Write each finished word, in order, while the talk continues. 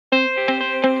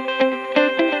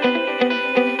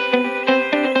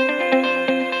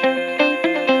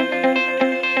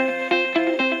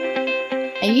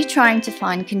trying to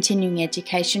find continuing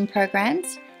education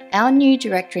programs, our new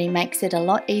directory makes it a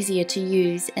lot easier to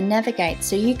use and navigate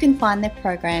so you can find the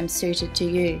program suited to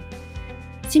you.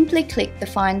 Simply click the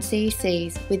Find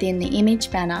CECs within the image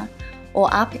banner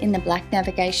or up in the black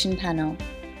navigation panel.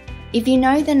 If you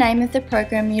know the name of the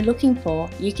program you're looking for,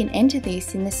 you can enter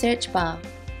this in the search bar.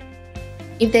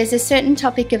 If there's a certain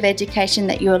topic of education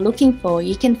that you are looking for,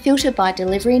 you can filter by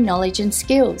delivery, knowledge and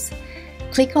skills.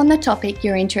 Click on the topic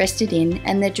you're interested in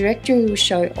and the directory will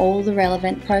show all the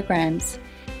relevant programs.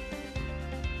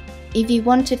 If you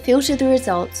want to filter the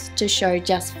results to show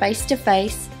just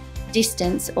face-to-face,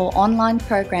 distance or online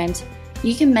programs,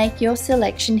 you can make your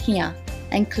selection here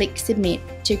and click Submit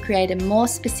to create a more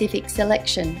specific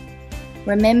selection.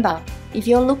 Remember, if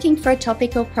you're looking for a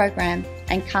topic or program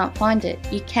and can't find it,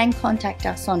 you can contact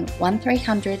us on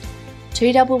 1300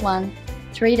 211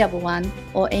 311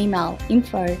 or email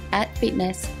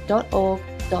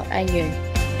info@fitness.org.au.